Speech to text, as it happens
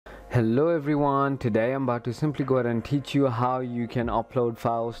Hello everyone, today I'm about to simply go ahead and teach you how you can upload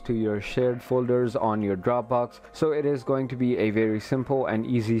files to your shared folders on your Dropbox. So it is going to be a very simple and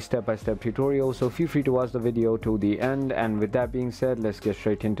easy step-by-step tutorial, so feel free to watch the video to the end. And with that being said, let's get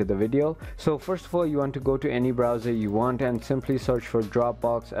straight into the video. So first of all, you want to go to any browser you want and simply search for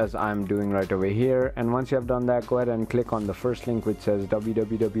Dropbox, as I'm doing right over here. And once you have done that, go ahead and click on the first link which says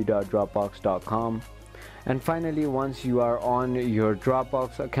www.dropbox.com. And finally, once you are on your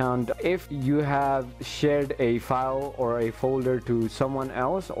Dropbox account, if you have shared a file or a folder to someone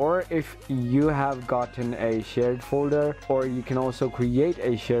else, or if you have gotten a shared folder, or you can also create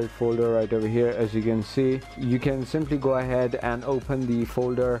a shared folder right over here. As you can see, you can simply go ahead and open the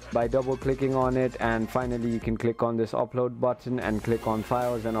folder by double clicking on it, and finally you can click on this upload button and click on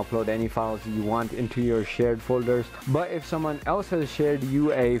files and upload any files you want into your shared folders. But if someone else has shared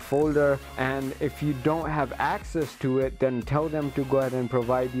you a folder and if you don't have access to it, then tell them to go ahead and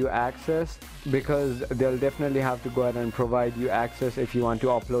provide you access, because they'll definitely have to go ahead and provide you access if you want to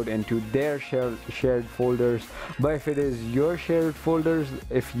upload into their shared folders. But if it is your shared folders,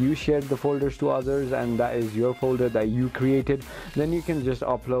 if you shared the folders to others and that is your folder that you created, then you can just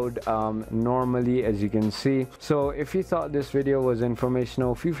upload normally, as you can see. So if you thought this video was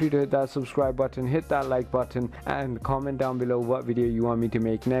informational, feel free to hit that subscribe button, hit that like button, and comment down below what video you want me to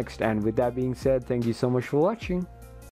make next. And with that being said, thank you so much for watching.